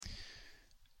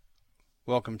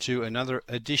Welcome to another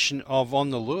edition of On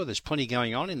the Lure. There's plenty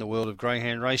going on in the world of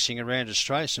greyhound racing around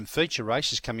Australia. Some feature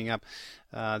races coming up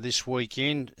this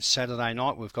weekend. Saturday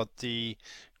night we've got the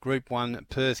Group 1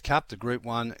 Perth Cup, the Group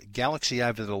 1 Galaxy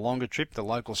over the longer trip. The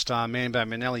local star Mambo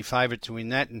Manelli favourite to win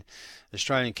that, and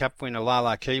Australian Cup winner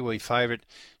Lala Kiwi favourite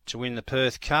to win the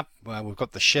Perth Cup. We've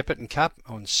got the Shepparton Cup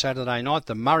on Saturday night,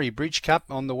 the Murray Bridge Cup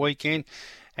on the weekend.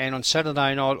 And on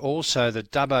Saturday night also the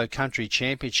Dubbo Country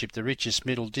Championship, the richest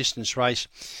middle distance race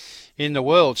in the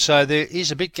world. So there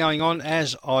is a bit going on,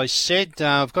 as I said.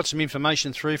 I've got some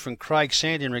information through from Craig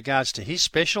Sand in regards to his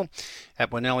special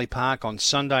at Winnelly Park on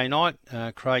Sunday night.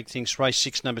 Craig thinks race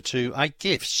 6, number 2, 8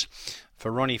 Gifts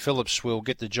for Ronnie Phillips will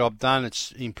get the job done.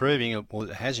 It's improving, well,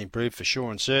 it has improved for sure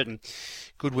and certain.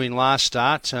 Good win last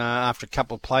start after a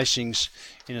couple of placings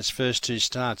in its first 2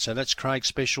 starts. So that's Craig's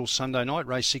special Sunday night,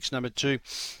 race 6, number 2,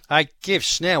 8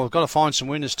 Gifts. Now we've got to find some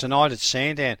winners tonight at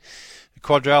Sandown.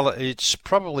 Quadrella, it's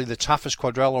probably the toughest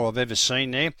quadrella I've ever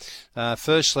seen there.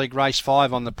 First leg, race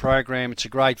 5 on the program. It's a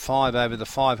grade 5 over the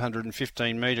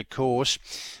 515 metre course.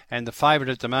 And the favourite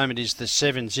at the moment is the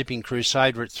 7 Zipping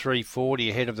Crusader at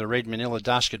 $3.40 ahead of the Red Manila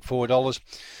Dusk at $4.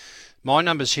 My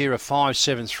numbers here are 5,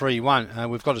 7, 3, 1.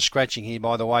 We've got a scratching here,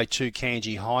 by the way. 2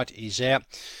 Kanji Height is out.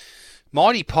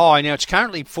 Mighty Pie, now it's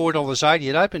currently $4.80.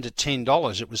 It opened at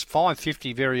 $10. It was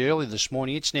 $5.50 very early this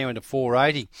morning. It's now into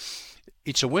 $4.80.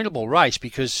 It's a winnable race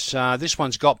because this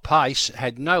one's got pace,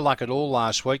 had no luck at all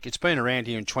last week. It's been around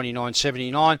here in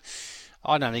 29.79.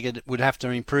 I don't think it would have to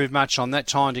improve much on that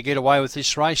time to get away with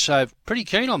this race, so pretty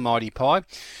keen on Mighty Pie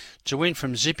to win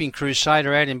from Zipping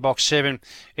Crusader out in box 7.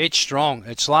 It's strong.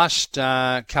 Its last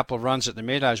couple of runs at the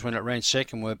Meadows when it ran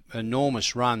second were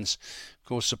enormous runs. Of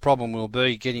course, the problem will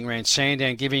be getting around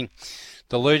Sandown, giving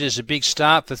the leaders a big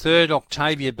start. For third,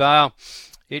 Octavia Bale.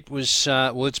 It was,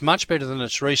 it's much better than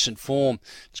its recent form.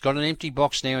 It's got an empty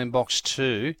box now in box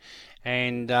 2,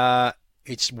 and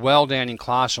it's well down in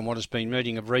class on what has been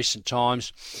meeting of recent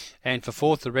times. And for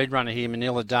fourth, the red runner here,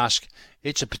 Manila Dusk.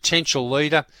 It's a potential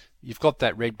leader. You've got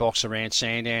that red box around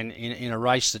Sandown in a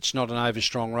race that's not an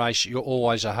over-strong race. You're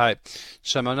always a hope.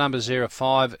 So my numbers there are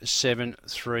 5, 7,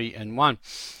 3 and 1.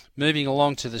 Moving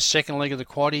along to the second leg of the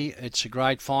quaddie, it's a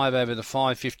grade 5 over the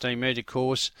 515 metre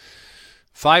course.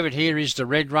 Favourite here is the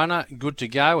Red Runner, good to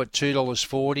go at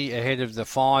 $2.40 ahead of the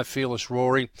 5 Fearless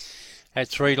Rory at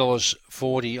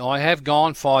 $3.40. I have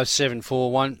gone 5, 7, 4,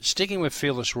 1, sticking with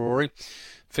Fearless Rory.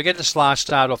 Forget this last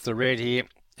start off the red here.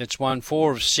 It's won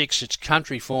 4 of 6. Its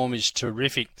country form is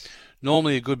terrific.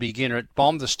 Normally a good beginner. It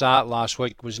bombed the start last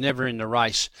week, was never in the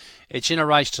race. It's in a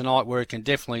race tonight where it can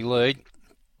definitely lead,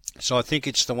 so I think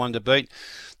it's the one to beat.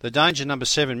 The danger, number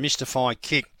 7, Mystify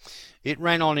Kick. It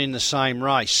ran on in the same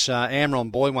race.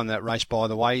 Amron Boy won that race, by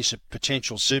the way. He's a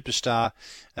potential superstar,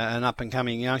 an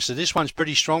up-and-coming youngster. This one's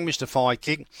pretty strong, Mystify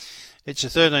Kick. It's a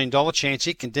 $13 chance.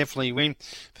 It can definitely win.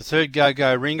 For third,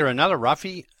 Go-Go Ringer, another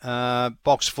roughie.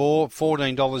 Box 4,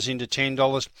 $14 into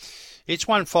 $10. It's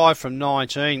won 5 from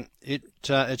 19.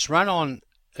 It's run on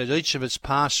at each of its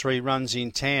past 3 runs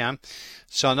in town.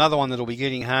 So another one that'll be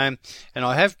getting home. And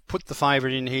I have put the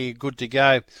favourite in here, good to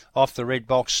go, off the red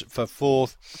box for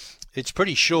fourth. It's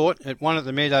pretty short. It won at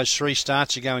the Meadows 3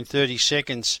 starts ago in 30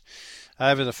 seconds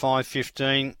over the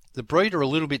 5.15. The breeder a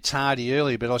little bit tardy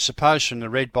early, but I suppose from the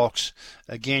red box,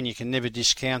 again, you can never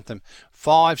discount them.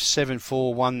 5, 7,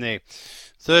 4, 1 there.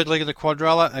 Third leg of the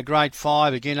quadrella, a grade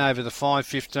 5, again over the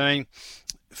 5.15.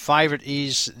 Favourite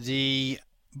is the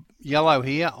yellow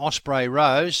here, Osprey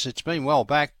Rose. It's been well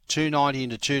back, $2.90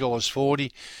 into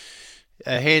 $2.40.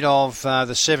 Ahead of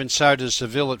the 7 Soda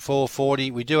Seville at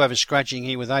 $4.40. We do have a scratching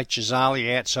here with 8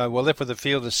 Chazali out, so we're left with a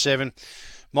field of 7.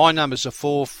 My numbers are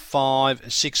 4,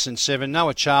 5, 6 and 7.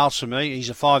 Noah Charles for me.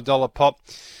 He's a $5 pop.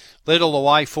 Led all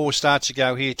the way, 4 starts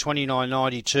ago here,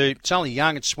 $29.92. It's only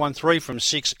young. It's won 3 from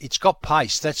 6. It's got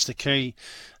pace. That's the key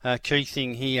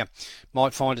thing here.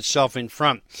 Might find itself in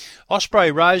front.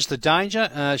 Osprey Rose, the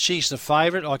danger. She's the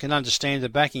favourite. I can understand the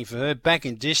backing for her. Back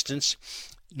in distance.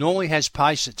 Normally has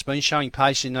pace. It's been showing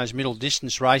pace in those middle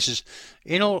distance races.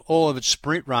 In all of its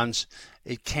sprint runs,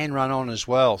 it can run on as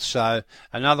well. So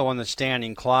another one that's down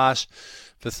in class.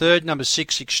 For third, number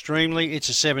 6, Extremely. It's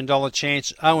a $7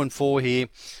 chance. 0-4 here,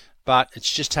 but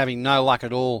it's just having no luck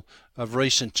at all of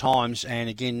recent times. And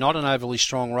again, not an overly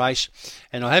strong race.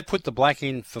 And I have put the black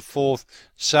in for fourth,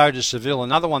 Soda Seville,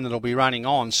 another one that'll be running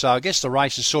on. So I guess the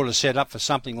race is sort of set up for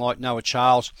something like Noah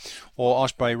Charles or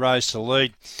Osprey Rose to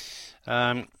lead.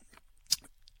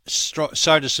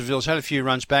 Soda Seville's had a few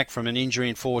runs back from an injury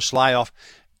and forced layoff.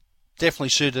 Definitely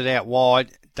suited out wide.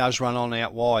 Does run on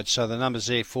out wide. So the numbers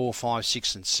there, 4, 5,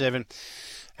 6 and 7.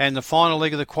 And the final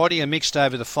leg of the quaddie, a mixed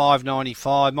over the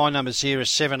 5.95. My numbers here are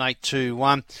 7, 8, 2,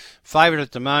 1. Favourite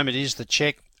at the moment is the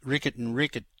Czech Ricket and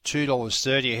Rick at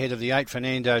 $2.30 ahead of the 8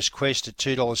 Fernando's Quest at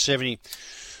 $2.70.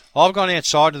 I've gone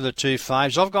outside of the two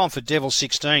faves. I've gone for Devil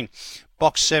 16.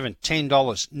 Box 7,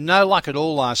 $10. No luck at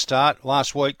all last start.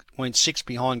 Last week, went 6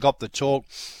 behind, got the talk.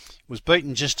 Was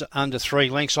beaten just under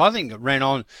 3 lengths. I think it ran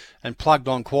on and plugged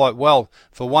on quite well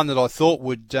for one that I thought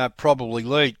would probably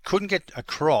lead. Couldn't get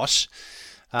across.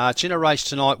 It's in a race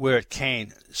tonight where it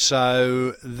can.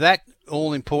 So that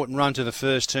all-important run to the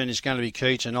first turn is going to be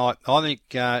key tonight. I think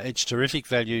it's terrific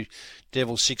value,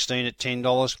 Devil 16 at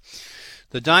 $10.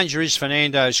 The danger is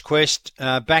Fernando's Quest.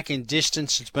 Back in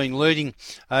distance, it's been leading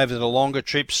over the longer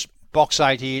trips. Box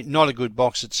 8 here, not a good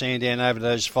box at Sandown over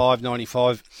those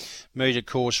 5.95 metre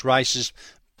course races,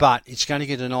 but it's going to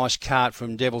get a nice cart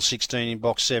from Devil 16 in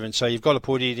box 7, so you've got to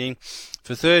put it in.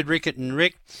 For third, Ricket and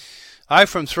Rick, 0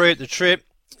 from 3 at the trip,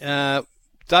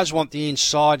 does want the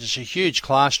inside. It's a huge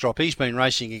class drop. He's been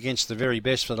racing against the very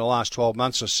best for the last 12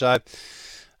 months or so.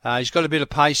 He's got a bit of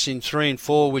pace in 3 and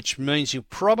 4, which means he'll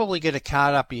probably get a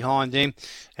cart up behind them.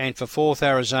 And for fourth,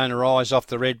 Arizona Rise off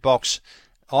the red box.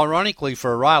 Ironically,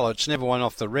 for a railer, it's never won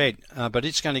off the red, but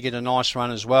it's going to get a nice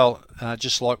run as well,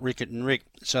 just like Ricket and Rick.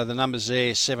 So the numbers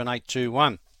there, 7, 8, 2,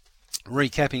 1.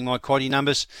 Recapping my quaddie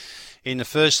numbers. In the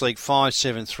first league, 5,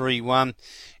 7, 3, 1.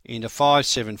 Into 5,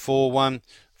 7, 4, 1.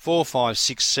 4, 5,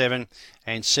 6, 7.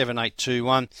 And 7, 8, 2,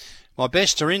 1. My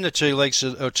best are in the two legs,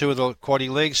 or two of the quaddie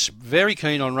legs. Very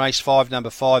keen on race 5, number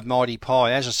 5, Mighty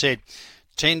Pie. As I said,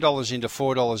 $10 into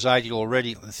 $4.80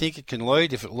 already. I think it can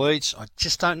lead. If it leads, I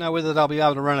just don't know whether they'll be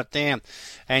able to run it down.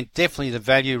 And definitely the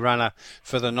value runner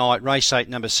for the night, race 8,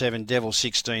 number 7, Devil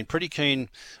 16. Pretty keen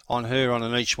on her on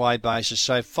an each-way basis.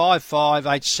 So 5, 5,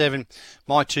 8, 7,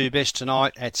 my two best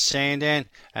tonight at Sandown.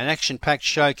 An action-packed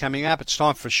show coming up. It's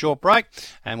time for a short break,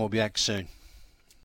 and we'll be back soon.